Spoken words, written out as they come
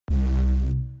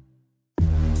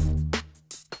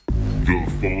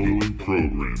The following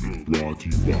program is brought to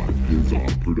you by His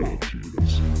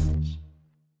Productions.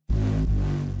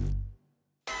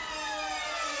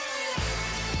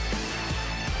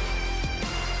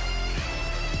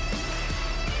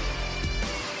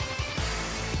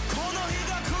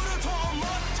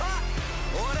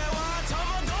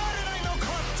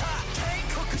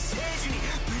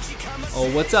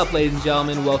 Oh, what's up, ladies and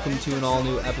gentlemen? Welcome to an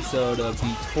all-new episode of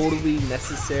the Totally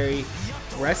Necessary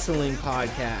Wrestling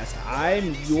Podcast.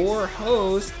 I'm your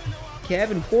host,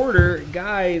 Kevin Porter.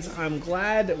 Guys, I'm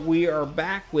glad we are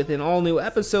back with an all-new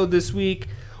episode this week.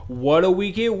 What a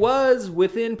week it was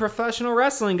within professional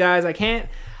wrestling, guys. I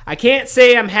can't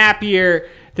say I'm happier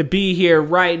to be here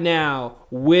right now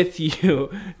with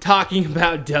you talking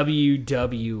about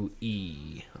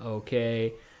WWE.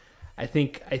 Okay. I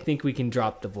think we can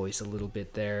drop the voice a little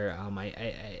bit there.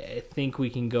 I think we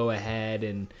can go ahead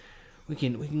and we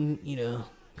can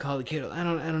call it kiddo. I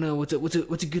don't know what's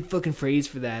a good fucking phrase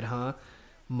for that, huh?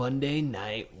 Monday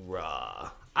Night Raw.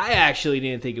 I actually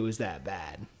didn't think it was that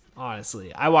bad,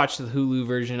 honestly. I watched the Hulu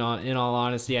version in all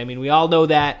honesty. I mean, we all know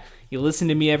that. You listen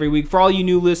to me every week. For all you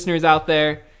new listeners out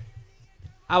there,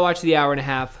 I watched the hour and a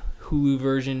half Hulu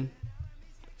version.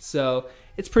 So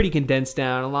it's pretty condensed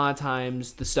down. A lot of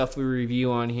times, the stuff we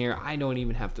review on here, I don't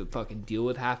even have to fucking deal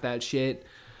with half that shit.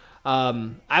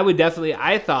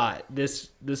 I thought this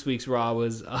week's Raw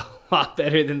was a lot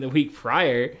better than the week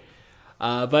prior.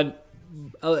 But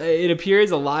it appears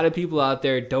a lot of people out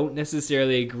there don't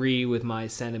necessarily agree with my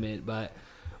sentiment. But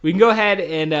we can go ahead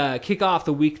and kick off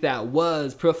the week that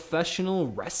was professional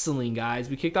wrestling, guys.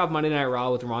 We kicked off Monday Night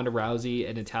Raw with Ronda Rousey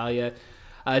and Natalya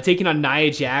taking on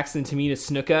Nia Jax and Tamina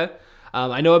Snuka.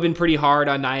 I know I've been pretty hard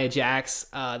on Nia Jax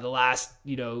the last,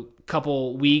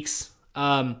 couple weeks.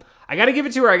 I got to give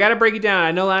it to her. I got to break it down.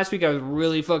 I know last week I was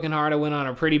really fucking hard. I went on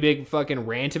a pretty big fucking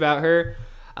rant about her.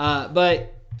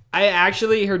 But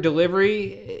her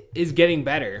delivery is getting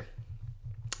better.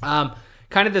 Kind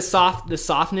of the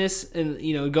softness and,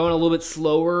 going a little bit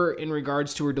slower in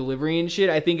regards to her delivery and shit.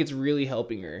 I think it's really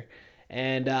helping her.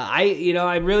 And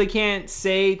I really can't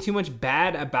say too much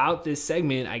bad about this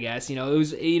segment, I guess.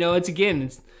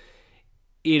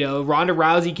 Ronda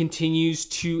Rousey continues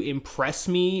to impress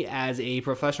me as a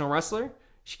professional wrestler.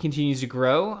 She continues to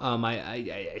grow.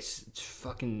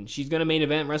 She's going to main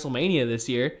event WrestleMania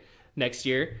next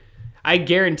year. I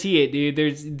guarantee it, dude.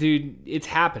 It's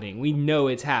happening. We know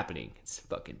it's happening. It's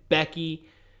fucking Becky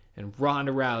and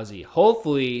Ronda Rousey.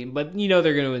 Hopefully, but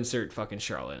they're going to insert fucking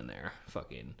Charlotte in there.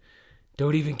 Fucking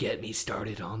don't even get me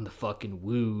started on the fucking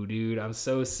woo, dude. I'm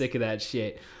so sick of that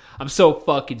shit. I'm so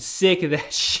fucking sick of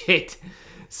that shit.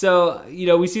 So,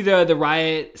 we see the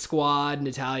Riot Squad,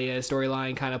 Natalya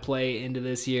storyline kind of play into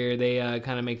this year. They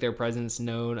kind of make their presence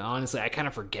known. Honestly, I kind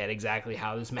of forget exactly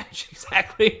how this match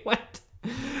exactly went.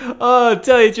 Oh,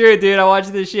 tell you the truth, dude. I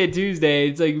watched this shit Tuesday.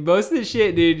 It's like most of this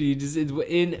shit, dude, it's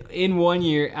in one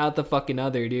year, out the fucking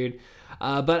other, dude.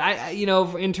 But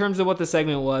in terms of what the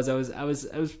segment was, I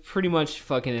was pretty much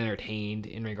fucking entertained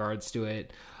in regards to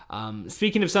it.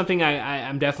 Speaking of something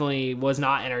I'm definitely was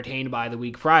not entertained by the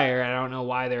week prior. I don't know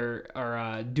why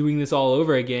they're doing this all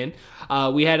over again.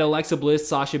 We had Alexa Bliss,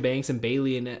 Sasha Banks, and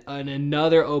Bayley in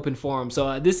another open forum.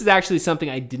 So this is actually something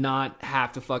I did not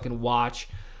have to fucking watch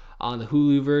on the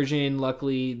Hulu version.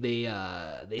 Luckily,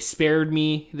 they spared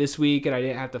me this week, and I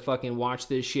didn't have to fucking watch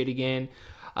this shit again.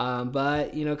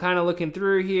 But kind of looking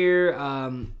through here,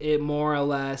 it more or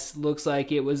less looks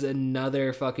like it was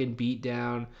another fucking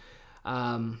beatdown.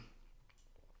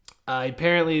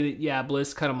 Apparently,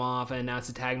 Bliss cut him off and announced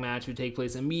a tag match would take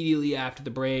place immediately after the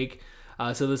break.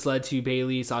 So this led to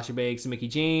Bayley, Sasha Banks, and Mickie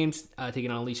James taking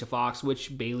on Alicia Fox,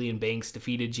 which Bayley and Banks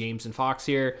defeated James and Fox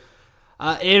here.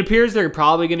 It appears they're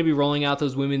probably going to be rolling out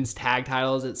those women's tag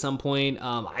titles at some point.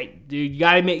 You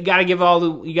gotta give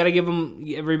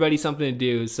everybody something to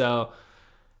do. So,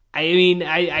 I mean,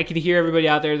 I can hear everybody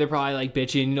out there. They're probably like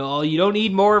bitching. You don't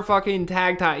need more fucking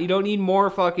you don't need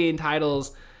more fucking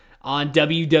titles on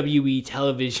WWE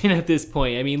television at this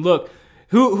point. I mean, look,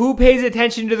 who pays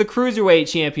attention to the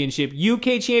Cruiserweight Championship?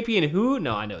 UK champion who?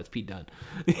 No, I know it's Pete Dunne.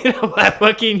 But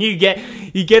fucking you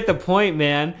get the point,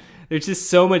 man. There's just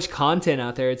so much content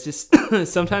out there. It's just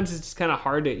sometimes it's just kind of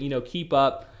hard to keep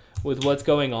up with what's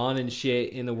going on and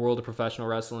shit in the world of professional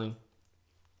wrestling.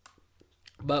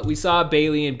 But we saw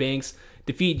Bayley and Banks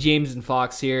defeat James and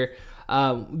Fox here.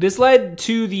 This led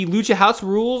to the Lucha House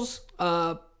Rules,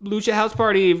 Lucha House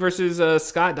Party versus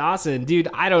Scott Dawson. Dude,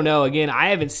 I don't know. Again, I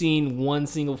haven't seen one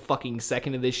single fucking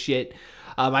second of this shit.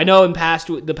 I know in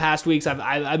the past weeks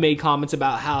I've made comments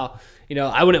about how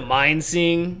I wouldn't mind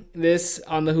seeing this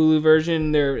on the Hulu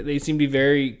version. They seem to be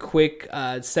very quick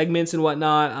segments and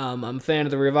whatnot. I'm a fan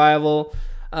of the Revival.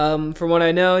 From what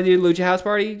I know, dude, Lucha House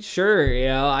Party,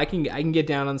 sure, I can get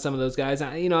down on some of those guys.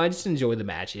 I just enjoy the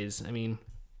matches. I mean,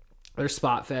 they're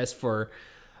spot fest for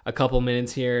a couple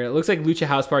minutes here. It looks like Lucha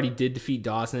House Party did defeat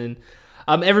Dawson.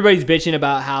 Everybody's bitching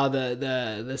about how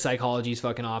the psychology is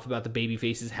fucking off about the baby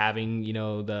faces having,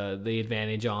 the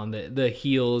advantage on the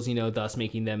heels, thus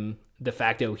making them de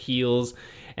facto heels,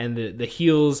 and the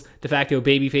heels de facto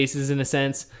baby faces in a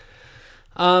sense.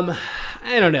 I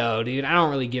don't know, dude. I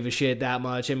don't really give a shit that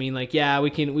much. I mean, like, yeah, we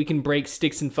can break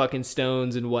sticks and fucking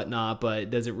stones and whatnot, but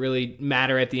does it really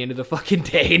matter at the end of the fucking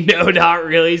day? No, not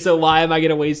really. So why am I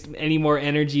gonna waste any more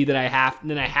energy than I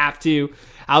have to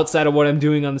outside of what I'm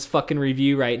doing on this fucking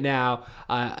review right now,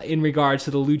 in regards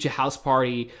to the Lucha House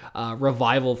Party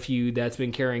revival feud that's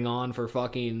been carrying on for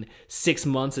fucking 6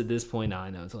 months at this point. Now, I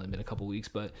know it's only been a couple weeks,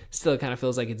 but still, it kind of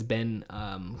feels like it's been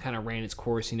kind of ran its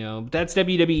course, But that's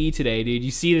WWE today, dude.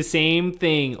 You see the same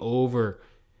thing over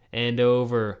and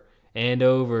over and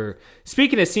over.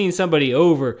 Speaking of seeing somebody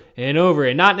over and over,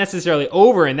 and not necessarily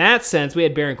over in that sense, we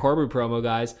had Baron Corbin promo,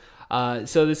 guys.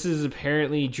 So this is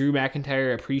apparently Drew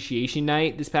McIntyre Appreciation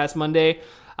Night this past Monday.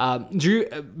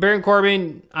 Baron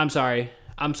Corbin, I'm sorry.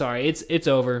 It's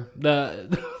over.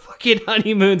 The fucking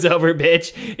honeymoon's over,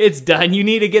 bitch. It's done. You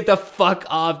need to get the fuck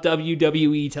off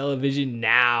WWE television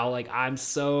now. Like, I'm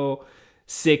so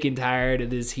sick and tired of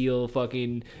this heel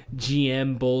fucking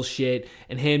GM bullshit,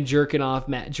 and him jerking off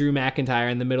Drew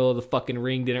McIntyre in the middle of the fucking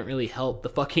ring didn't really help the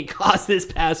fucking cause this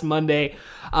past Monday.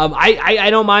 I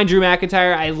don't mind Drew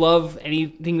McIntyre. I love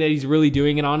anything that he's really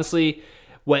doing, and honestly,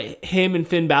 what him and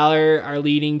Finn Balor are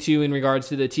leading to in regards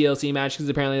to the TLC match, because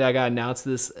apparently that got announced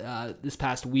this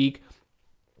past week.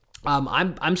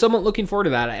 I'm somewhat looking forward to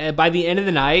that. By the end of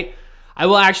the night, I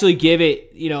will actually give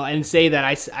it, and say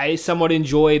that I somewhat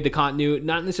enjoyed the continuity,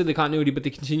 not necessarily the continuity, but the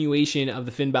continuation of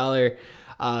the Finn Balor,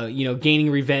 gaining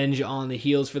revenge on the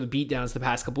heels for the beatdowns the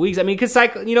past couple weeks. I mean, because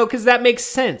that makes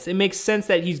sense. It makes sense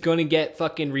that he's going to get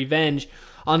fucking revenge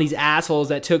on these assholes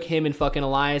that took him and fucking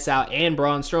Elias out and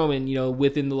Braun Strowman,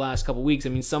 within the last couple weeks. I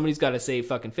mean, somebody's got to save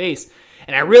fucking face.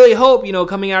 And I really hope,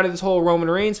 coming out of this whole Roman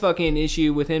Reigns fucking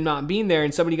issue with him not being there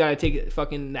and somebody got to take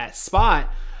fucking that spot,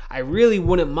 I really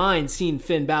wouldn't mind seeing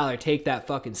Finn Balor take that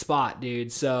fucking spot,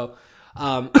 dude. So,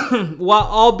 while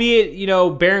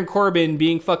albeit, Baron Corbin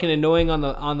being fucking annoying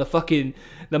on the fucking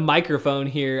the microphone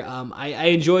here, I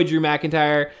enjoyed Drew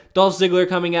McIntyre, Dolph Ziggler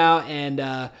coming out and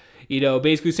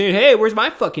basically saying, "Hey, where's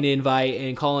my fucking invite?"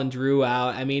 and calling Drew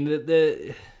out. I mean,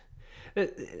 the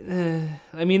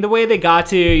way they got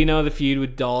to, the feud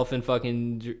with Dolph and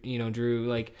fucking, Drew,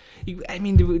 like,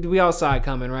 we all saw it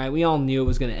coming, right? We all knew it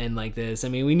was going to end like this. I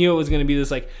mean, we knew it was going to be this,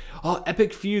 like,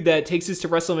 epic feud that takes us to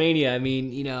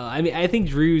WrestleMania. I think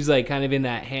Drew's, like, kind of in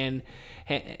that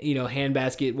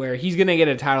handbasket where he's going to get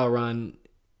a title run.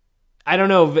 I don't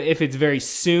know if it's very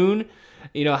soon,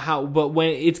 but when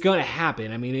it's going to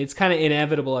happen. I mean, it's kind of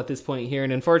inevitable at this point here.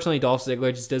 And unfortunately, Dolph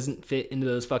Ziggler just doesn't fit into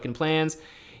those fucking plans.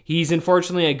 He's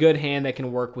unfortunately a good hand that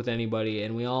can work with anybody,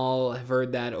 and we all have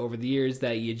heard that over the years,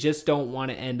 that you just don't want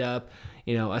to end up,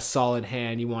 a solid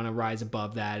hand. You want to rise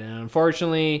above that, and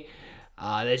unfortunately,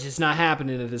 that's just not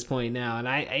happening at this point now. And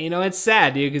it's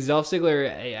sad, dude, because Dolph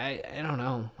Ziggler, I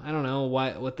don't know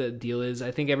what the deal is. I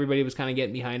think everybody was kind of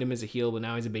getting behind him as a heel, but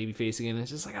now he's a babyface again.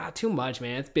 It's just like, too much,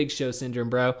 man. It's Big Show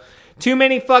syndrome, bro. Too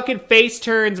many fucking face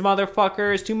turns,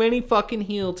 motherfuckers. Too many fucking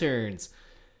heel turns.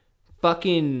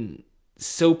 Fucking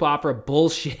soap opera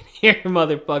bullshit here,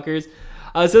 motherfuckers.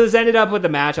 So this ended up with the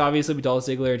match, obviously, with Dolph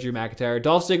Ziggler and Drew McIntyre.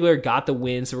 Dolph Ziggler got the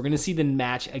win, so we're going to see the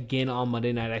match again on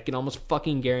Monday night. I can almost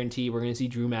fucking guarantee we're going to see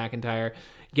Drew McIntyre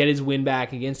get his win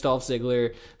back against Dolph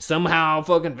Ziggler. Somehow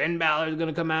fucking Finn Balor is going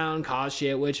to come out and cause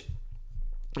shit, which,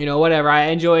 whatever. I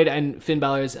enjoyed and Finn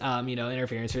Balor's,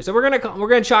 interference here. So we're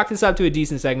gonna chalk this up to a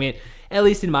decent segment, at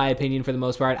least in my opinion, for the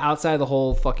most part. Outside of the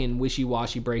whole fucking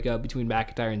wishy-washy breakup between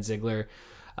McIntyre and Ziggler,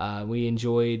 we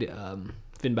enjoyed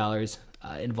Finn Balor's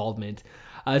involvement.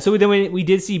 So then we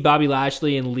did see Bobby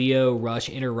Lashley and Lio Rush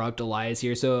interrupt Elias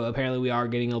here. So apparently we are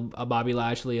getting a Bobby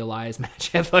Lashley Elias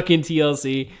match at fucking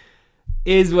TLC.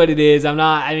 Is what it is.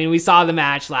 We saw the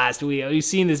match last week. We've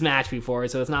seen this match before,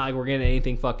 so it's not like we're getting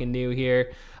anything fucking new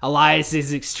here. Elias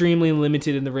is extremely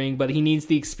limited in the ring, but he needs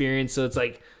the experience. So it's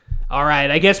like, all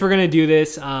right, I guess we're going to do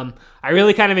this. I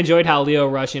really kind of enjoyed how Lio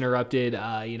Rush interrupted,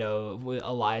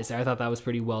 Elias there. I thought that was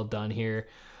pretty well done here.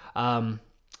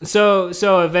 So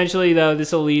eventually, though,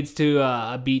 this will lead to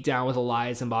a beatdown with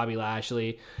Elias and Bobby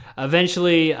Lashley.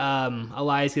 Eventually,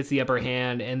 Elias gets the upper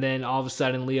hand, and then all of a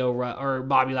sudden,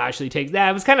 Bobby Lashley takes that.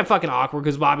 It was kind of fucking awkward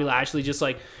because Bobby Lashley just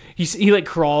like he like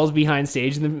crawls behind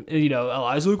stage, and then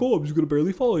Elias is like, "Oh, I'm just gonna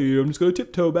barely follow you. I'm just gonna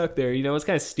tiptoe back there." It's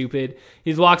kind of stupid. He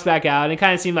just walks back out, and it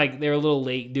kind of seemed like they were a little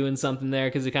late doing something there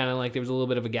because it kind of like there was a little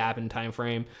bit of a gap in time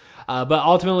frame. But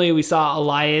ultimately, we saw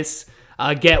Elias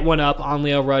get one up on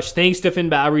Lio Rush, thanks to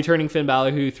returning Finn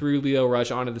Balor, who threw Lio Rush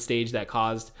onto the stage that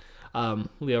caused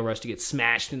Lio Rush to get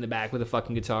smashed in the back with a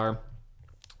fucking guitar.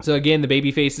 So again, the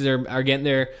baby faces are getting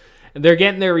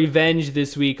their revenge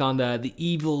this week on the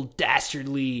evil,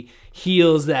 dastardly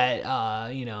heels that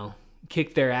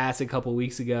kicked their ass a couple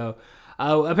weeks ago.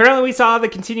 Apparently, we saw the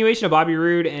continuation of Bobby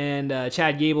Roode and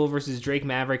Chad Gable versus Drake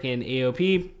Maverick and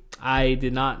AOP. I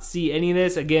did not see any of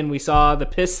this. Again, we saw the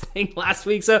piss thing last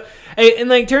week. So, in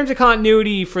like terms of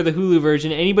continuity for the Hulu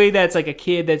version, anybody that's like a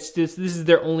kid that's just this is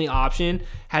their only option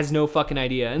has no fucking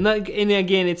idea. And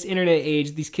again, it's internet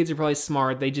age. These kids are probably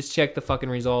smart. They just check the fucking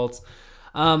results.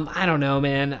 I don't know,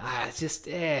 man. I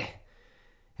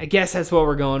guess that's what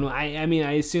we're going. I mean,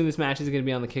 I assume this match is going to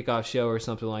be on the kickoff show or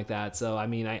something like that. So, I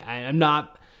mean, I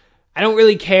don't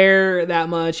really care that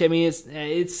much. I mean,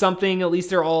 it's something. At least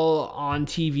they're all on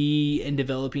TV and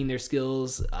developing their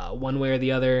skills one way or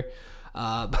the other.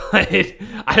 But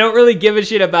I don't really give a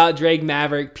shit about Drake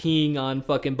Maverick peeing on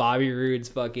fucking Bobby Roode's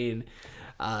fucking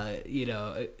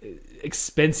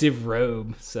expensive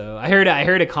robe. So I heard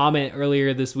a comment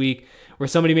earlier this week where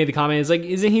somebody made the comment, it's like,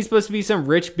 isn't he supposed to be some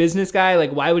rich business guy?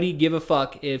 Like, why would he give a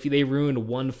fuck if they ruined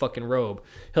one fucking robe?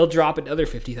 He'll drop another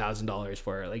 $50,000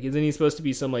 for it. Like, isn't he supposed to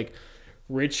be some like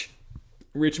rich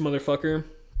motherfucker?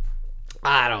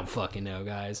 I don't fucking know,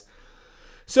 guys.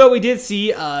 So we did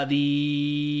see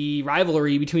the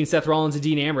rivalry between Seth Rollins and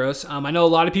Dean Ambrose. I know a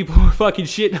lot of people were fucking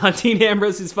shitting on Dean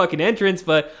Ambrose's fucking entrance,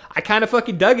 but I kind of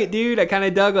fucking dug it, dude. I kind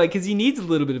of dug, like, because he needs a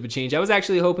little bit of a change. I was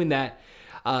actually hoping that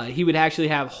he would actually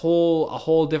have a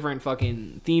whole different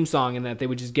fucking theme song, and that they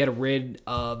would just get rid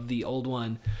of the old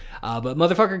one. But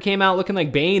motherfucker came out looking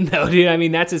like Bane, though, dude. I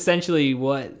mean, that's essentially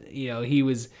what he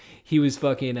was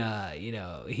fucking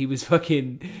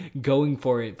going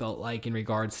for, it felt like, in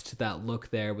regards to that look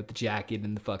there with the jacket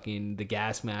and the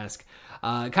gas mask.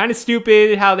 Kind of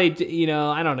stupid how they,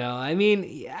 I don't know. I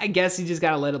mean, I guess you just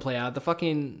gotta let it play out. The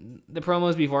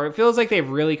promos before, it feels like they've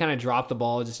really kind of dropped the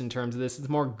ball just in terms of this. It's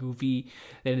more goofy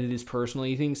than it is personal.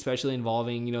 You think, especially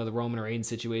involving, the Roman Reigns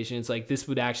situation. It's like this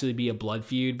would actually be a blood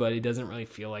feud, but it doesn't really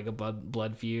feel like a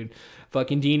blood feud.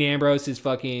 Fucking Dean Ambrose is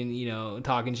fucking,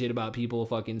 talking shit about people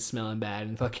fucking smelling bad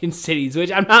in fucking cities,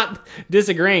 which I'm not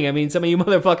disagreeing. I mean, some of you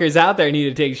motherfuckers out there need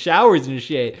to take showers and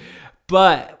shit.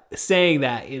 But saying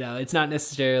that, it's not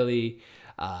necessarily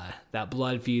that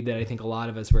blood feud that I think a lot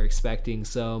of us were expecting.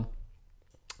 So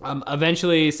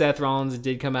eventually Seth Rollins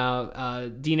did come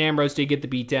out. Dean Ambrose did get the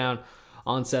beatdown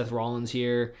on Seth Rollins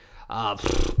here.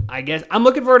 I guess I'm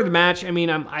looking forward to the match. I mean,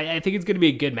 I think it's going to be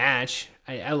a good match.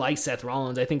 I like Seth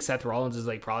Rollins. I think Seth Rollins is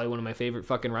like probably one of my favorite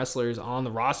fucking wrestlers on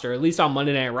the roster, at least on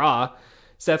Monday Night Raw.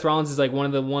 Seth Rollins is like one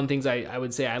of the things I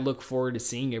would say I look forward to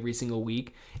seeing every single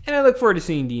week, and I look forward to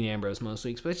seeing Dean Ambrose most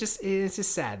weeks. But it's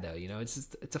just sad though,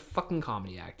 it's a fucking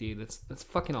comedy act, dude. That's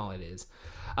fucking all it is.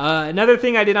 Another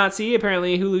thing I did not see.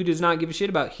 Apparently, Hulu does not give a shit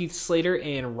about Heath Slater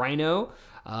and Rhino.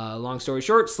 Long story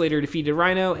short, Slater defeated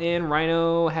Rhino, and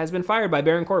Rhino has been fired by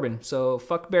Baron Corbin. So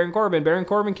fuck Baron Corbin. Baron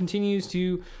Corbin continues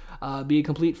to be a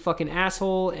complete fucking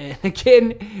asshole, and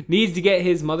again needs to get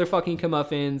his motherfucking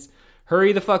comeuppance.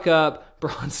 Hurry the fuck up,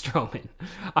 Braun Strowman.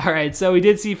 All right, so we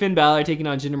did see Finn Balor taking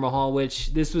on Jinder Mahal,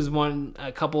 which this was within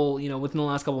the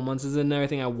last couple months. This is another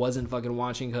thing I wasn't fucking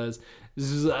watching because this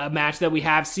is a match that we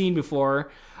have seen before,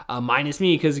 minus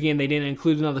me, because again, they didn't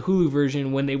include it on the Hulu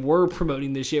version when they were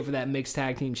promoting this shit for that mixed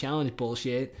tag team challenge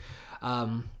bullshit.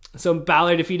 So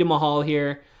Balor defeated Mahal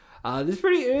here. This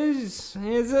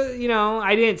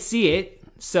I didn't see it,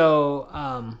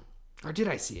 so, or did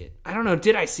I see it? I don't know,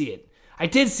 did I see it? I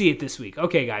did see it this week.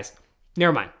 Okay, guys.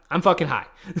 Never mind. I'm fucking high.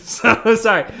 So,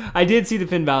 sorry. I did see the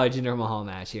Finn Balor Jinder Mahal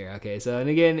match here. Okay, so, and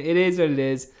again, it is what it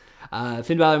is.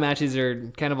 Finn Balor matches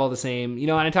are kind of all the same.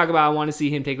 When I talk about I want to see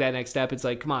him take that next step, it's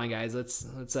like, come on, guys.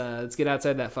 Let's get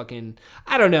outside that fucking...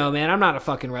 I don't know, man. I'm not a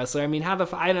fucking wrestler. I mean, I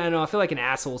don't know. I feel like an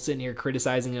asshole sitting here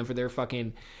criticizing them for their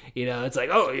fucking... it's like,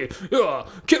 oh, you got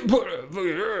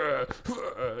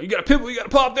a pimple, you got to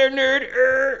pop there,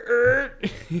 nerd.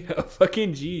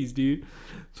 Fucking jeez, dude.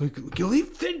 It's like, you leave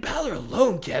Finn Balor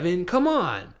alone, Kevin. Come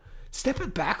on. Step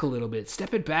it back a little bit.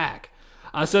 Step it back.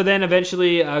 So then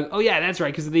eventually, oh yeah, that's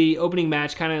right, because the opening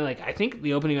match kind of like, I think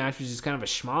the opening match was just kind of a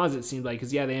schmoz, it seemed like,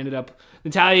 because yeah, they ended up,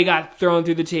 Natalya got thrown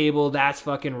through the table, that's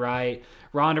fucking right.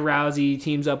 Ronda Rousey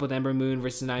teams up with Ember Moon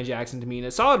versus Nia Jax and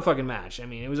Tamina. Solid fucking match. I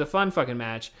mean, it was a fun fucking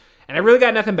match. And I really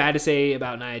got nothing bad to say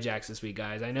about Nia Jax this week,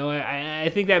 guys. I know I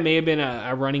think that may have been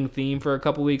a running theme for a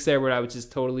couple weeks there where I was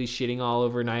just totally shitting all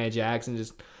over Nia Jax and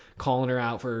just calling her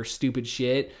out for her stupid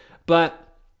shit. But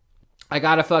I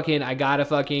gotta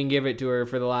fucking give it to her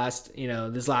for the last,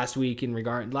 this last week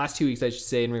last 2 weeks, I should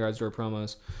say, in regards to her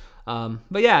promos.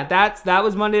 But yeah, that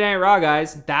was Monday Night Raw,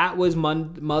 guys. That was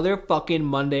motherfucking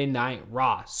Monday Night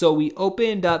Raw. So we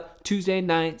opened up Tuesday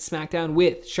Night SmackDown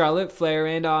with Charlotte Flair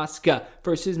and Asuka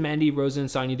versus Mandy Rose and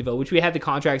Sonya Deville, which we had the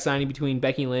contract signing between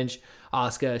Becky Lynch,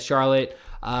 Asuka, Charlotte.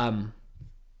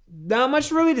 Not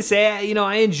much really to say.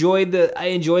 I enjoyed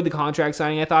the contract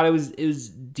signing. I thought it was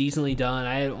decently done.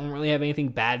 I don't really have anything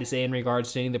bad to say in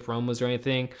regards to any of the promos or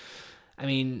anything. I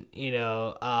mean,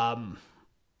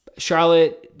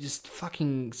 Charlotte just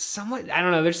fucking somewhat, I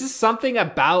don't know, there's just something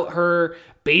about her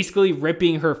basically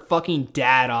ripping her fucking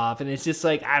dad off, and it's just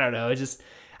like, I don't know, it's just,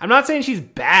 I'm not saying she's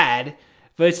bad,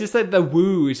 but it's just like the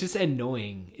woo, it's just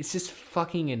annoying. It's just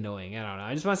fucking annoying. I don't know.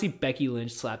 I just want to see Becky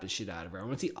Lynch slap the shit out of her. I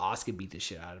want to see Asuka beat the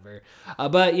shit out of her.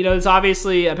 But, it's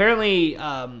obviously, apparently,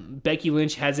 Becky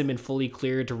Lynch hasn't been fully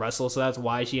cleared to wrestle, so that's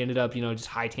why she ended up, just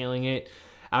hightailing it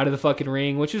out of the fucking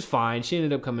ring, which was fine. She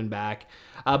ended up coming back.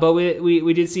 But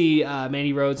we did see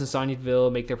Mandy Rose and Sonya Deville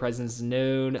make their presence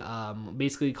known,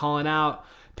 basically calling out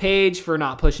Paige for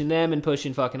not pushing them and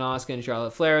pushing fucking Asuka and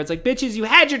Charlotte Flair. It's like, bitches, you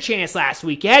had your chance last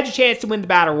week. You had your chance to win the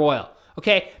Battle Royal.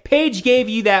 Okay? Paige gave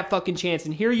you that fucking chance,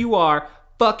 and here you are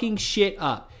fucking shit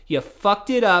up. You fucked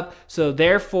it up, so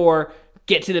therefore,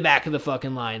 get to the back of the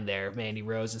fucking line there, Mandy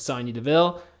Rose and Sonya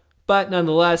Deville. But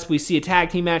nonetheless, we see a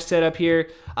tag team match set up here.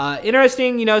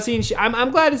 Interesting, seeing.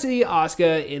 I'm glad to see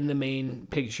Asuka in the main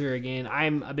picture again.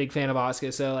 I'm a big fan of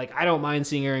Asuka, so I don't mind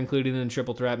seeing her included in the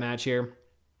triple threat match here.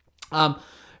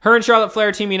 Her and Charlotte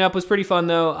Flair teaming up was pretty fun,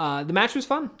 though. The match was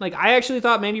fun. I actually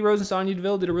thought Mandy Rose and Sonya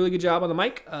Deville did a really good job on the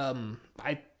mic.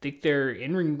 I think their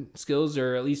in-ring skills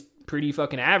are at least pretty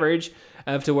fucking average,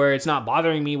 to where it's not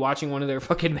bothering me watching one of their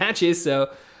fucking matches.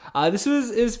 So it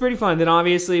was pretty fun. Then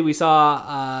obviously we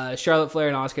saw Charlotte Flair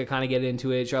and Asuka kind of get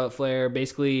into it. Charlotte Flair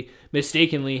basically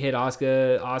mistakenly hit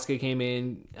Asuka. Asuka came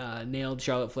in, nailed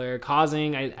Charlotte Flair,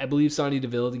 causing, I believe, Sonya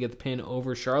Deville to get the pin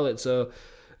over Charlotte. So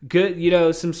good,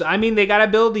 they gotta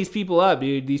build these people up,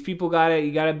 dude. These people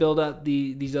you gotta build up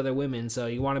these other women. So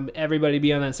you want everybody to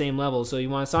be on that same level. So you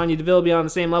want Sonya Deville to be on the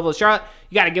same level as Charlotte.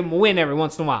 You gotta give them a win every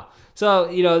once in a while. So,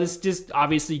 this just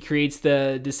obviously creates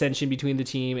the dissension between the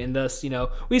team, and thus,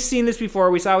 we've seen this before.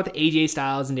 We saw it with AJ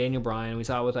Styles and Daniel Bryan. We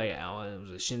saw it with, it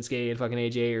was Shinsuke and fucking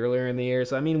AJ earlier in the year.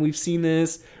 So, we've seen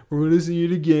this. We're going to see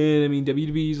it again.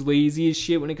 WWE's lazy as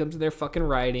shit when it comes to their fucking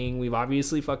writing. We've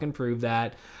obviously fucking proved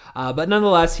that. But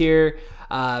nonetheless here,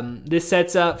 this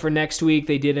sets up for next week.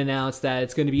 They did announce that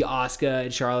it's going to be Asuka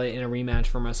and Charlotte in a rematch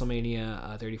from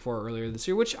WrestleMania 34 earlier this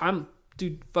year, which I'm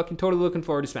fucking totally looking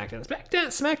forward to SmackDown.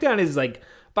 SmackDown is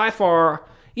by far,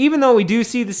 even though we do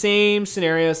see the same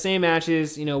scenarios, same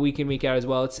matches, week in, week out as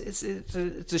well. It's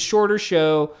a shorter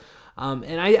show,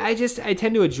 and I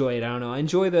tend to enjoy it. I don't know. I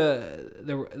enjoy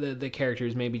the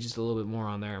characters maybe just a little bit more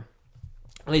on there.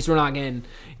 At least we're not getting,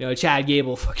 Chad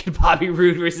Gable, fucking Bobby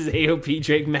Roode versus AOP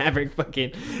Drake Maverick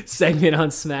fucking segment on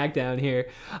SmackDown here.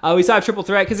 We saw a triple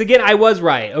threat, because again, I was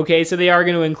right, okay? So they are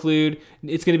going to include,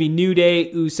 it's going to be New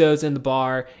Day, Usos, and The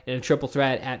Bar in a triple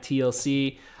threat at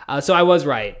TLC. So I was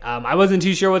right. I wasn't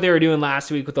too sure what they were doing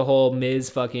last week with the whole Miz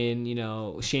fucking,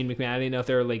 Shane McMahon. I didn't know if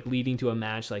they were leading to a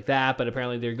match like that, but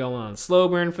apparently they're going on slow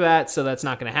burn for that, so that's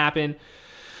not going to happen.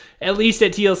 At least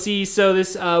at TLC. So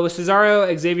this was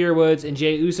Cesaro, Xavier Woods, and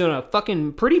Jey Uso in a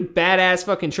fucking pretty badass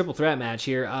fucking triple threat match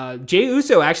here. Jey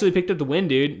Uso actually picked up the win,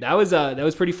 dude. That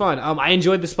was pretty fun. I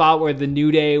enjoyed the spot where the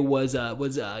New Day was kind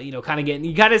of getting,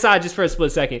 you kind of saw it just for a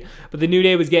split second, but the New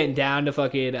Day was getting down to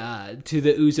fucking to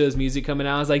the Usos music coming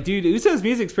out. I was like, dude, Usos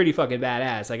music's pretty fucking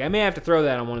badass. I may have to throw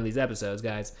that on one of these episodes,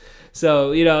 guys.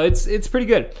 So it's pretty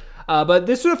good. But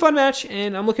this was a fun match,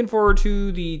 and I'm looking forward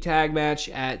to the tag match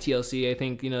at TLC. I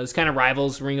think, this kind of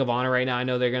rivals Ring of Honor right now. I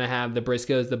know they're going to have the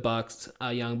Briscoes, the Bucks,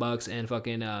 Young Bucks, and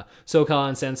fucking SoCal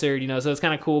Uncensored, so it's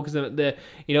kind of cool because,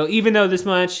 even though this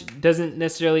match doesn't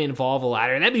necessarily involve a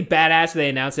ladder, and that'd be badass if they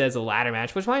announced it as a ladder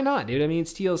match, which why not, dude?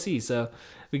 It's TLC, so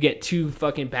We get 2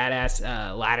 fucking badass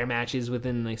ladder matches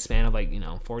within the span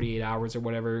of 48 hours or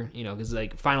whatever, because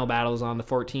final battle is on the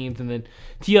 14th, and then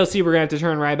TLC we're gonna have to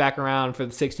turn right back around for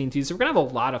the 16th too. So we're gonna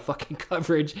have a lot of fucking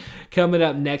coverage coming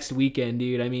up next weekend,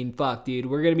 dude. I mean, fuck, dude.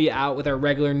 We're gonna be out with our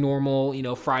regular normal,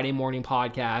 Friday morning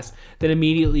podcast. Then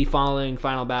immediately following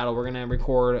Final Battle, we're gonna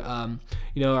record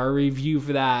our review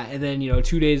for that, and then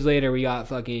 2 days later we got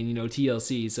fucking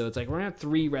TLC. So it's we're gonna have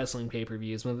 3 wrestling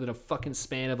pay-per-views within a fucking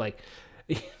span of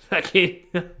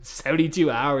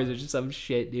 72 hours or just some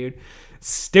shit, dude.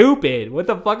 Stupid. What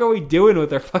the fuck are we doing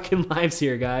with our fucking lives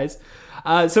here, guys?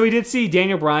 So we did see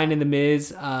Daniel Bryan and The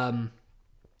Miz, I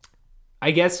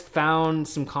guess, found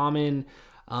some common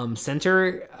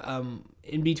center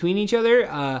in between each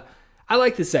other. I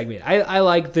like this segment. I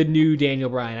like the new Daniel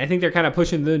Bryan. I think they're kind of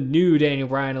pushing the new Daniel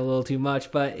Bryan a little too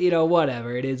much, but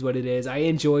whatever. It is what it is. I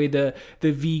enjoy the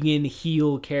vegan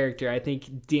heel character. I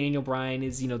think Daniel Bryan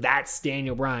is, that's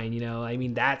Daniel Bryan, I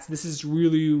mean, this is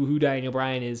really who Daniel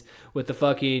Bryan is, with the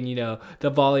fucking, the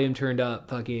volume turned up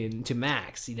fucking to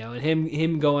max, and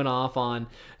him going off on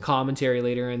commentary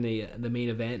later in the main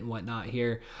event and whatnot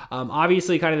here.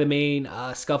 Obviously kind of the main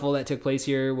scuffle that took place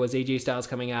here was AJ Styles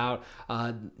coming out,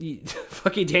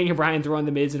 fucking Daniel Bryan throwing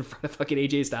the Miz in front of fucking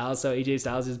AJ Styles, so AJ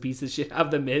Styles just beats the shit out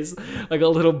of the Miz like a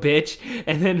little bitch,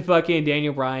 and then fucking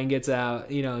Daniel Bryan gets out,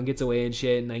 and gets away and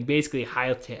shit, and basically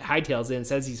hightails it and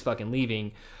says he's fucking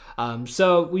leaving.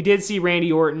 So we did see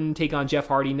Randy Orton take on Jeff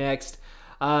Hardy next.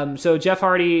 So Jeff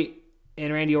Hardy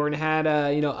and Randy Orton had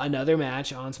another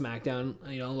match on Smackdown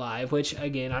live, which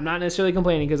again I'm not necessarily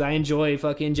complaining because I enjoy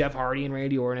fucking Jeff Hardy and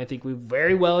Randy Orton. I think we've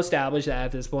very well established that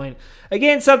at this point.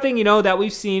 Again, something that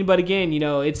we've seen, but again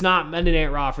it's not Monday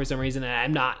Night Raw for some reason, and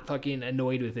I'm not fucking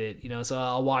annoyed with it. So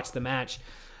I'll watch the match.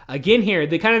 Again here,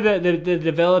 the kind of the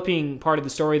developing part of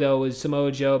the story though was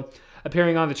Samoa Joe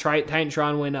appearing on the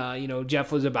Titantron when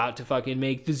Jeff was about to fucking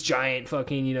make this giant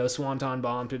fucking swanton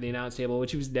bomb through the announce table,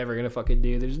 which he was never gonna fucking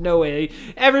do. There's no way.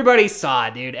 Everybody saw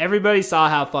it, dude. Everybody saw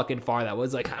how fucking far that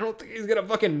was. I don't think he's gonna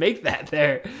fucking make that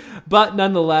there. But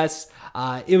nonetheless,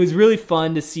 it was really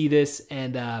fun to see this,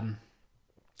 and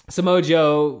Samoa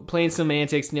Joe playing some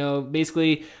antics,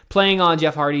 basically playing on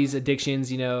Jeff Hardy's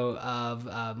addictions,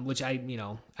 of which I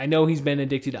know he's been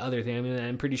addicted to other things. I mean,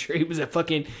 I'm pretty sure he was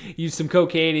used some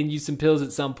cocaine and used some pills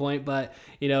at some point, but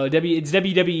it's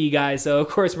WWE, guys, so of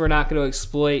course we're not going to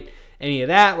exploit any of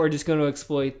that. We're just going to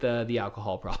exploit the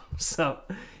alcohol problem. So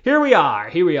here we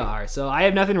are. So I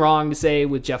have nothing wrong to say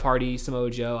with Jeff Hardy,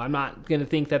 Samoa Joe. I'm not going to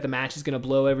think that the match is going to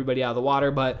blow everybody out of the water,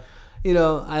 but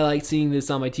I like seeing this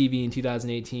on my TV in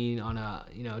 2018 on a,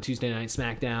 Tuesday night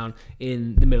SmackDown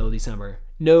in the middle of December.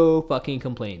 No fucking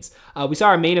complaints. We saw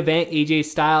our main event, AJ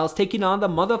Styles taking on the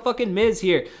motherfucking Miz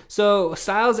here. So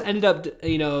Styles ended up,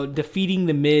 defeating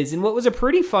the Miz in what was a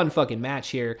pretty fun fucking match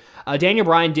here. Daniel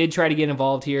Bryan did try to get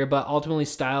involved here, but ultimately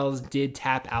Styles did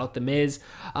tap out the Miz.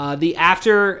 The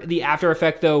after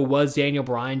effect though was Daniel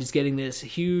Bryan just getting this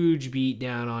huge beat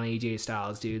down on AJ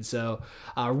Styles, dude. So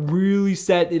really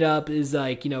set it up is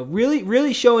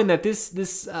really showing that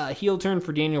this heel turn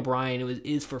for Daniel Bryan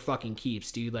is for fucking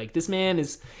keeps, dude. This man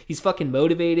he's fucking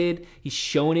motivated. He's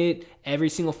showing it every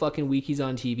single fucking week he's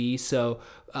on TV. So,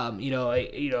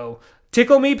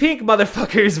 tickle me pink,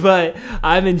 motherfuckers. But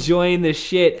I'm enjoying the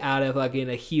shit out of fucking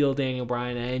a heel Daniel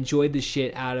Bryan. I enjoyed the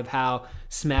shit out of how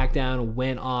SmackDown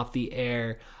went off the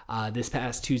air this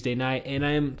past Tuesday night. And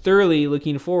I am thoroughly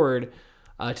looking forward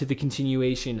to the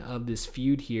continuation of this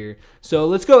feud here. So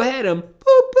let's go ahead and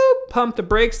pump the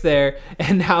brakes there,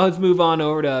 and now let's move on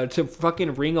over to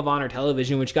fucking Ring of Honor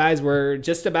television, which, guys, we're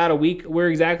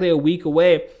exactly a week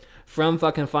away from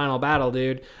fucking Final Battle,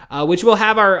 dude, which we'll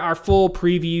have our full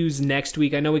previews next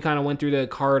week. I know we kind of went through the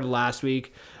card last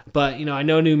week, but I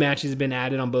know new matches have been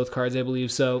added on both cards, I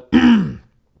believe. So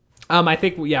I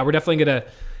think we're definitely gonna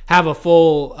have a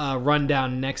full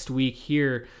rundown next week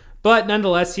here. But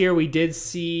nonetheless, here we did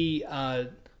see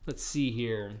let's see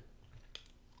here.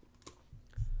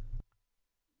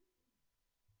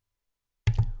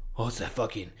 Oh, it's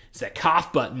that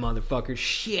cough button, motherfucker.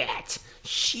 Shit.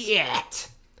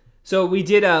 So we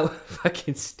did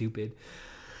fucking stupid.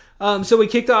 So we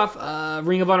kicked off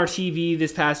Ring of Honor TV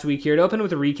this past week here. It opened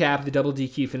with a recap of the double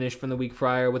DQ finish from the week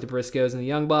prior with the Briscoes and the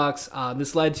Young Bucks.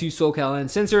 This led to SoCal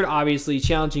Uncensored, obviously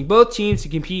challenging both teams to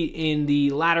compete in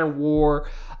the Ladder War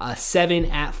 7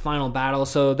 at Final Battle.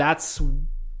 So that's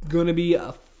going to be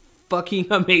a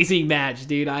fucking amazing match,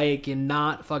 dude. I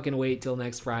cannot fucking wait till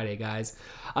next Friday, guys.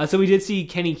 So we did see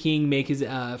Kenny King make his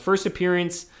first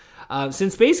appearance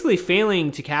since basically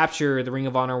failing to capture the Ring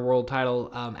of Honor World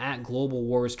title at Global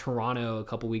Wars Toronto a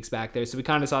couple weeks back there. So we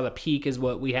kind of saw the peak is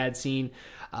what we had seen.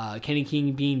 Kenny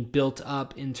King being built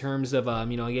up in terms of,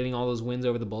 getting all those wins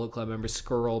over the Bullet Club members,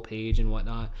 Skrull, Page, and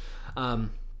whatnot.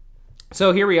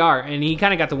 So here we are, and he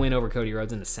kind of got the win over Cody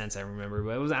Rhodes in a sense, I remember,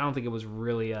 but I don't think it was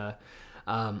really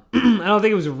I don't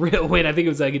think it was a real win. I think it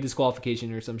was like a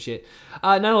disqualification or some shit.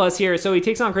 Nonetheless, here, so he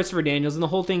takes on Christopher Daniels, and the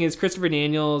whole thing is Christopher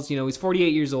Daniels, he's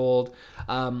 48 years old.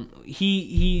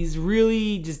 He's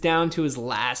really just down to his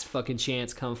last fucking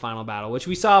chance come Final Battle, which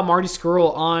we saw Marty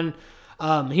Scurll on.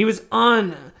 He was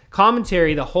on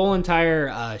commentary the whole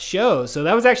entire show, so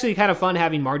that was actually kind of fun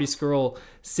having Marty Scurll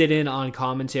sit in on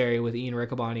commentary with Ian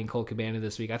Riccaboni and Colt Cabana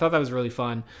this week. I thought that was really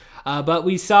fun. But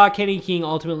we saw Kenny King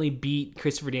ultimately beat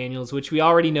Christopher Daniels, which we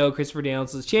already know Christopher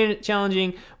Daniels is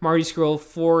challenging Marty Scurll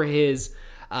for his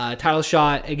title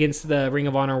shot against the Ring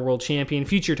of Honor World Champion.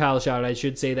 Future title shot, I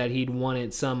should say, that he'd won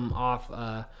at some off,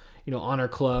 Honor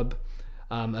Club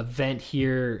event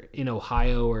here in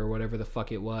Ohio or whatever the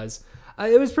fuck it was.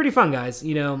 It was pretty fun, guys.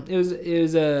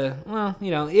 It's a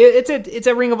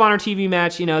Ring of Honor TV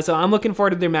match, so I'm looking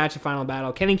forward to their match at Final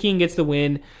Battle. Kenny King gets the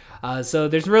win. So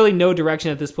there's really no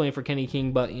direction at this point for Kenny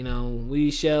King, but, we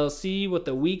shall see what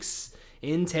the weeks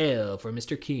entail for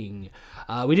Mr. King.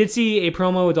 We did see a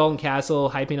promo with Dalton Castle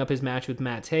hyping up his match with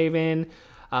Matt Taven.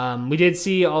 We did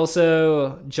see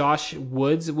also Josh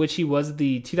Woods, which he was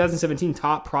the 2017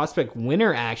 Top Prospect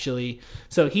winner, actually.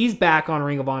 So he's back on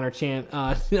Ring of Honor champ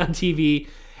on TV.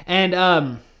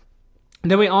 And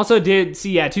then we also did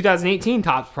see, 2018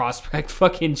 Top Prospect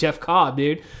fucking Jeff Cobb,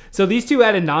 dude. So these two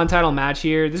had a non-title match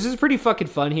here. This is pretty fucking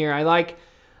fun here.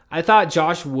 I thought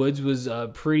Josh Woods was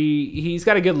he's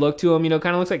got a good look to him,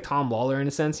 kind of looks like Tom Lawler in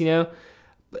a sense,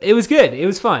 It was good. It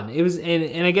was fun. It was,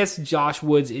 and I guess Josh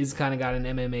Woods is kind of got an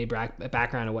MMA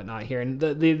background and whatnot here. And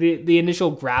the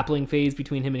initial grappling phase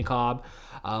between him and Cobb,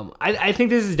 I think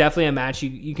this is definitely a match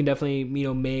you can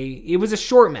definitely, it was a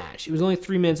short match. It was only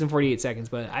 3 minutes and 48 seconds,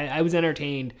 but I was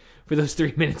entertained for those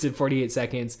 3 minutes and 48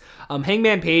 seconds.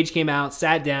 Hangman Page came out,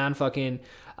 sat down, fucking,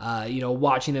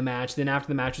 watching the match. Then after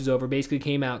the match was over, basically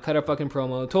came out, cut a fucking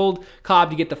promo, told Cobb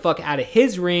to get the fuck out of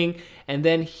his ring. And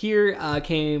then here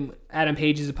came Adam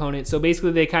Page's opponent. So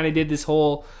basically they kind of did this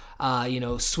whole,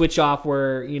 switch off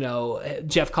where,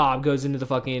 Jeff Cobb goes into the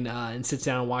fucking, and sits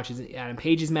down and watches Adam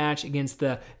Page's match against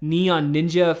the Neon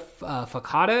Ninja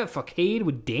Facade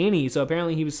with Danny. So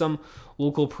apparently he was some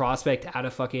local prospect out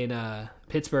of fucking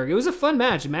Pittsburgh. It was a fun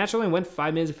match. The match only went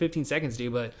 5 minutes and 15 seconds,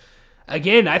 dude, but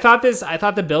again, I thought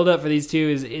the build up for these two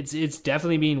is it's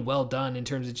definitely being well done in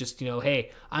terms of just,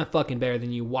 hey, I'm fucking better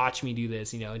than you. Watch me do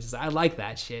this. I like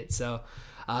that shit. So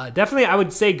definitely I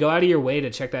would say go out of your way to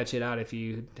check that shit out if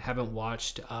you haven't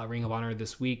watched Ring of Honor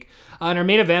this week. In our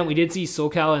main event, we did see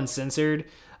SoCal Uncensored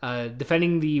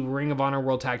defending the Ring of Honor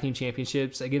World Tag Team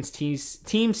Championships against Team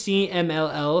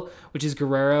CMLL, which is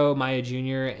Guerrero, Maya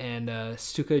Jr., and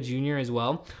Stuka Jr. as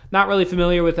well. Not really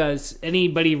familiar with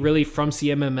anybody really from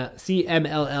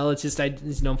CMLL. It's just,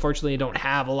 unfortunately, I don't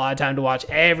have a lot of time to watch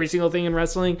every single thing in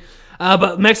wrestling.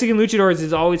 But Mexican Luchadors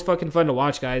is always fucking fun to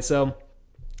watch, guys. So it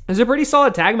was a pretty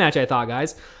solid tag match, I thought,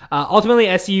 guys. Ultimately,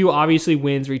 SCU obviously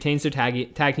wins, retains their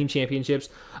tag team championships.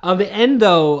 The end,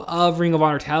 though, of Ring of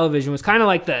Honor television was kind of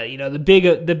like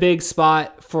the big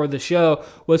spot for the show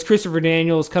was Christopher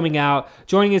Daniels coming out,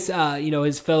 joining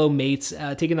his fellow mates,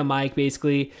 taking the mic,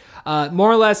 basically,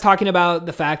 more or less talking about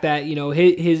the fact that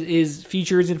his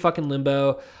future is in fucking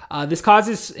limbo. This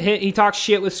causes he talks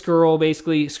shit with Skrull.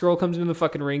 Basically, Skrull comes into the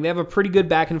fucking ring. They have a pretty good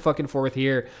back and fucking forth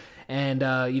here. And,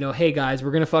 hey, guys,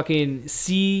 we're going to fucking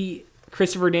see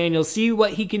Christopher Daniels, see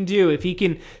what he can do if he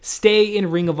can stay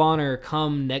in Ring of Honor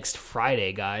come next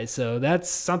Friday, guys. So that's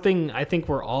something I think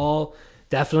we're all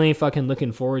definitely fucking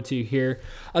looking forward to here.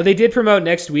 They did promote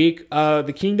next week.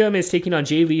 The Kingdom is taking on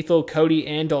Jay Lethal, Cody,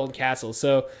 and Dalton Castle.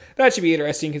 So that should be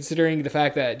interesting considering the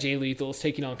fact that Jay Lethal is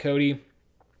taking on Cody.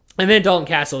 And then Dalton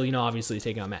Castle, obviously is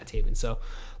taking on Matt Taven. So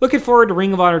looking forward to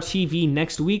Ring of Honor TV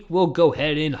next week. We'll go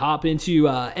ahead and hop into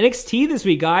NXT this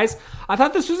week, guys. I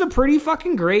thought this was a pretty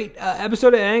fucking great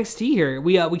episode of NXT here.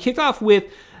 We kicked off with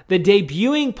the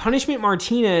debuting Punishment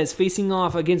Martinez facing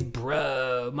off against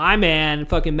my man,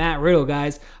 fucking Matt Riddle,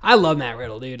 guys. I love Matt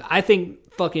Riddle, dude. I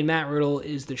think fucking Matt Riddle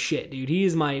is the shit, dude. He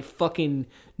is my fucking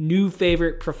new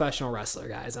favorite professional wrestler,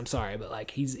 guys. I'm sorry, but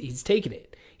he's taking it.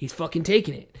 He's fucking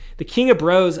taking it. The King of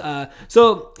Bros.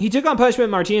 So he took on Punishment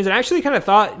Martinez, and I actually kind of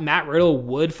thought Matt Riddle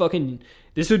would fucking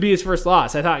this would be his first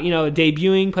loss. I thought,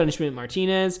 debuting Punishment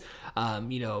Martinez,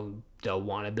 they'll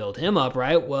want to build him up,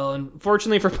 right? Well,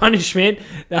 unfortunately for Punishment,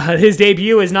 his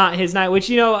debut is not his night,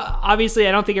 which, obviously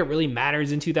I don't think it really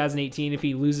matters in 2018 if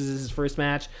he loses his first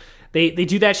match. They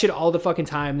do that shit all the fucking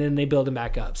time, then they build him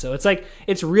back up. So it's like,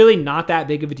 it's really not that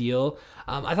big of a deal.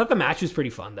 I thought the match was pretty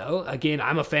fun, though. Again,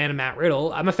 I'm a fan of Matt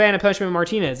Riddle. I'm a fan of Punishment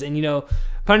Martinez. And,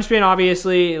 Punishment,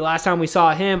 obviously, last time we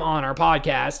saw him on our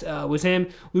podcast was him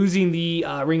losing the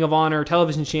Ring of Honor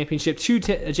Television Championship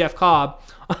to Jeff Cobb,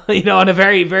 on a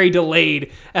very, very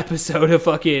delayed episode of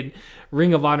fucking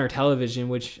Ring of Honor Television,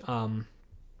 which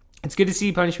it's good to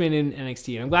see Punishment in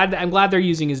NXT. I'm glad they're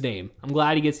using his name. I'm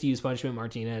glad he gets to use Punishment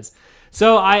Martinez.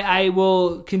 So I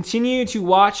will continue to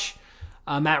watch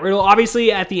Matt Riddle.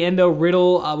 Obviously, at the end, though,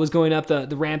 Riddle was going up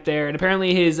the ramp there, and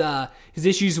apparently his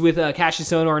issues with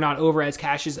Cassius Ohno are not over, as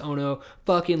Cassius Ohno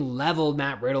fucking leveled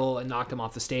Matt Riddle and knocked him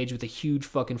off the stage with a huge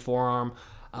fucking forearm.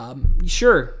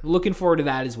 Sure, looking forward to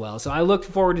that as well. So I look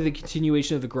forward to the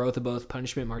continuation of the growth of both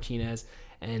Punishment Martinez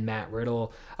and Matt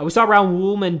Riddle. We saw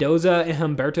Raul Mendoza and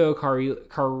Humberto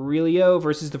Carrillo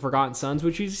versus the Forgotten Sons,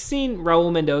 which we've seen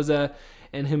Raul Mendoza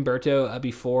and Humberto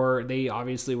before. They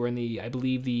obviously were in the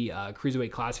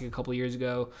Cruiserweight Classic a couple years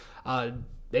ago.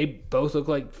 They both look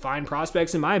like fine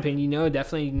prospects, in my opinion.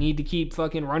 Definitely need to keep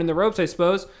fucking running the ropes, I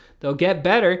suppose. They'll get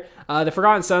better. The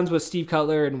Forgotten Sons with Steve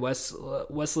Cutler and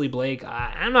Wesley Blake.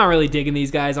 I'm not really digging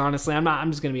these guys, honestly.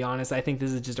 I'm just going to be honest. I think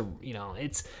this is just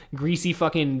it's greasy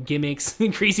fucking gimmicks,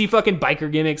 greasy fucking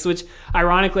biker gimmicks, which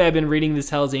ironically I've been reading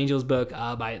this Hell's Angels book,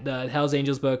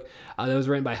 that was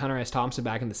written by Hunter S. Thompson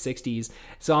back in the 60s.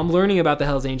 So I'm learning about the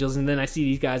Hell's Angels, and then I see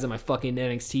these guys on my fucking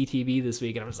NXT TV this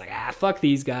week, and I'm just like, fuck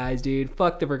these guys, dude.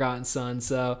 Fuck the Forgotten Sons.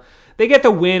 So they get the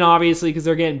win, obviously, because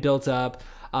they're getting built up.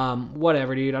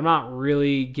 Whatever, dude. I'm not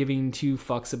really giving two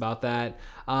fucks about that.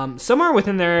 Somewhere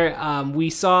within there,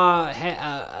 we saw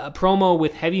a promo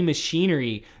with Heavy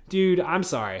Machinery. Dude, I'm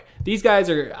sorry. These guys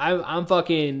are, I'm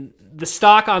fucking, the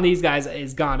stock on these guys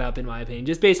has gone up, in my opinion,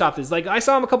 just based off this. Like, I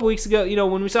saw him a couple weeks ago,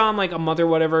 when we saw him like a month or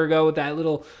whatever ago with that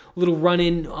little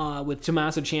run-in with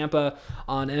Tommaso Ciampa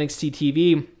on NXT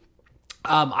TV.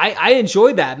 I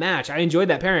enjoyed that match. I enjoyed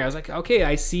that pairing. I was like, okay,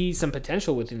 I see some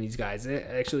potential within these guys.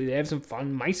 They have some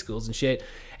fun mic skills and shit.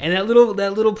 And that little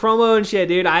promo and shit,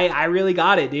 dude, I really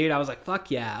got it, dude. I was like,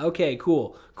 fuck yeah, okay,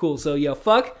 cool. So,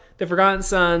 fuck the Forgotten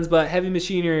Sons, but Heavy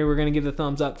Machinery we're gonna give the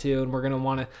thumbs up to,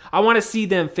 and I want to see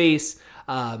them face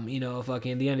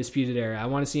fucking the Undisputed Era. I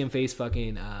want to see them face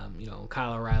fucking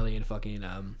Kyle O'Reilly and fucking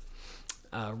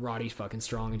Roddy fucking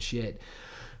Strong and shit.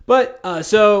 But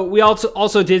so we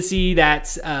also did see that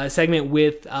segment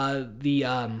with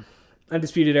the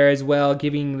Undisputed Era as well,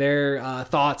 giving their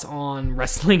thoughts on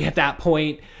wrestling at that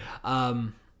point. I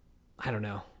don't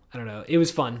know. It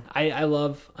was fun. I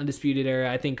love Undisputed Era.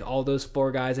 I think all those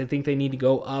four guys, I think they need to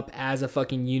go up as a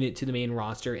fucking unit to the main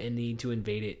roster and need to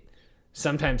invade it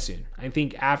sometime soon. I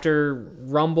think after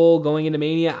Rumble going into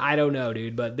Mania, I don't know,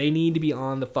 dude, but they need to be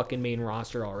on the fucking main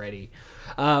roster already.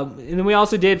 And then we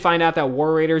also did find out that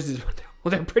War Raiders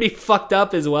they're pretty fucked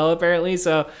up as well, apparently.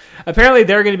 So apparently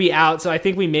they're going to be out. So I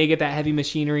think we may get that Heavy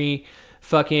Machinery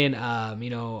fucking, tag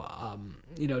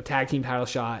team title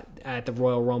shot at the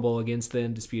Royal Rumble against the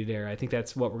Undisputed Era. I think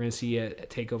that's what we're going to see at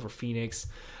TakeOver Phoenix.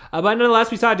 But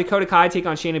nonetheless, we saw Dakota Kai take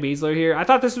on Shayna Baszler here. I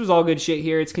thought this was all good shit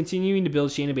here. It's continuing to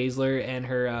build Shayna Baszler and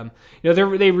her,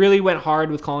 they really went hard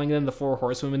with calling them the Four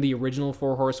Horsewomen, the original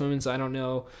Four Horsewomen. So I don't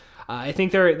know. I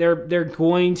think they're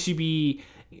going to be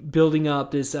building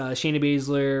up this Shayna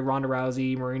Baszler, Ronda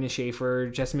Rousey, Marina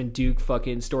Shafir, Jessamine Duke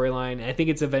fucking storyline. I think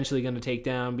it's eventually going to take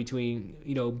down between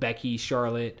Becky,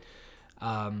 Charlotte,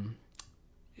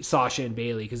 Sasha, and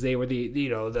Bayley, because they were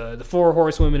the Four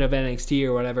Horsewomen of NXT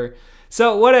or whatever.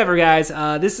 So whatever, guys.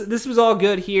 This was all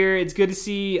good here. It's good to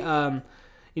see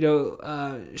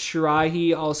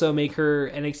Shiraihi also make her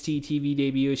NXT TV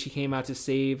debut. She came out to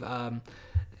save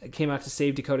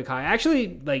Dakota Kai.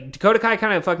 Actually, like, Dakota Kai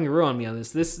kind of fucking grew on me on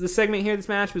this. This segment here, this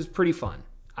match was pretty fun.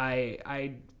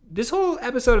 This whole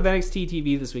episode of NXT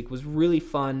TV this week was really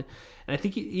fun. And I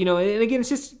think, and again, it's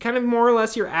just kind of more or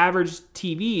less your average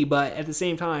TV, but at the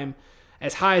same time,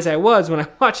 as high as I was when I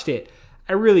watched it,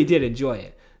 I really did enjoy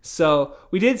it. So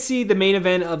we did see the main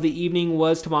event of the evening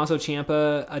was Tommaso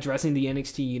Ciampa addressing the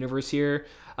NXT universe here.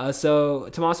 So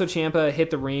Tommaso Ciampa hit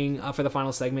the ring for the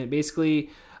final segment, basically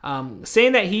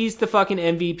saying that he's the fucking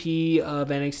MVP of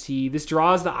NXT. This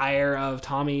draws the ire of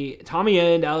Tommy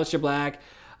and Aleister Black.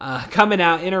 coming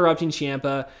out, interrupting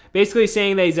Ciampa, basically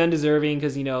saying that he's undeserving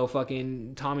because, you know,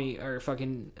 fucking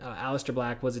Aleister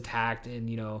Black was attacked, and,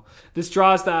 you know, this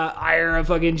draws the ire of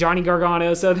fucking Johnny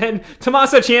Gargano. So then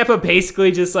Tommaso Ciampa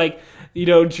basically just, like, you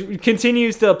know,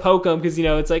 continues to poke him because, you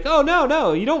know, it's like, oh,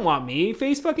 no, you don't want me.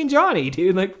 Face fucking Johnny,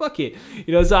 dude. Like, fuck it.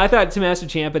 You know, so I thought Tommaso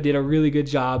Ciampa did a really good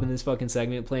job in this fucking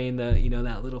segment, playing the, you know,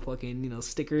 that little fucking, you know,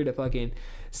 sticker to fucking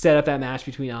set up that match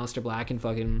between Aleister Black and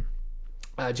fucking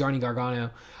Johnny Gargano.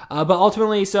 But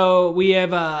ultimately, so we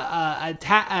have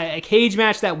a cage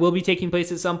match that will be taking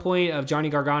place at some point of Johnny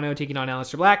Gargano taking on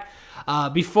Aleister Black.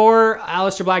 Before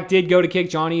Aleister Black did go to kick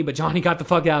Johnny, but Johnny got the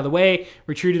fuck out of the way,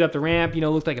 retreated up the ramp, you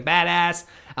know, looked like a badass.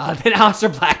 Then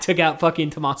Aleister Black took out fucking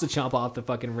Tommaso Ciampa off the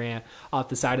fucking ramp, off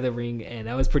the side of the ring, and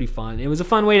that was pretty fun. It was a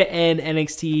fun way to end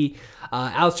NXT.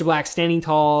 Aleister Black standing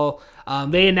tall.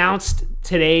 They announced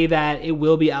today that it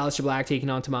will be Aleister Black taking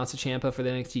on Tommaso Ciampa for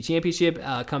the NXT Championship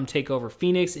come TakeOver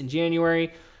Phoenix in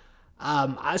January.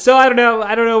 So I don't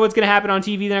know what's going to happen on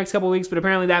TV the next couple of weeks, but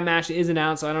apparently that match is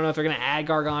announced, so I don't know if they're going to add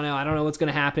Gargano. I don't know what's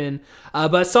going to happen.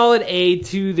 But solid aid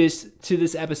to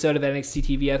this episode of NXT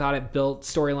TV. I thought it built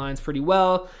storylines pretty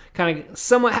well, kind of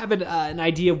somewhat have an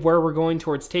idea of where we're going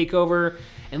towards TakeOver.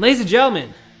 And ladies and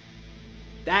gentlemen,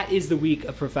 that is the week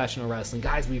of professional wrestling.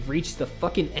 Guys, we've reached the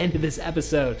fucking end of this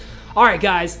episode. All right,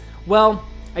 guys. Well,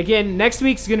 again, next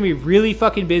week's going to be really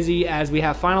fucking busy as we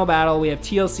have Final Battle, we have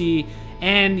TLC,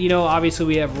 and, you know, obviously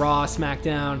we have Raw,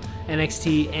 SmackDown,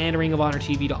 NXT, and Ring of Honor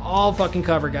TV to all fucking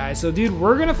cover, guys. So, dude,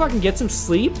 we're going to fucking get some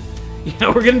sleep. You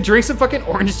know, we're going to drink some fucking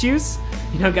orange juice.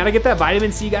 You know, got to get that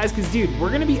vitamin C, guys, because, dude, we're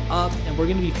going to be up and we're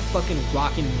going to be fucking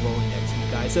rocking and rolling next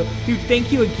week, guys. So, dude,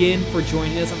 thank you again for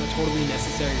joining us on the Totally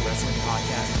Necessary Wrestling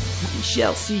Podcast. We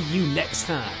shall see you next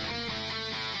time.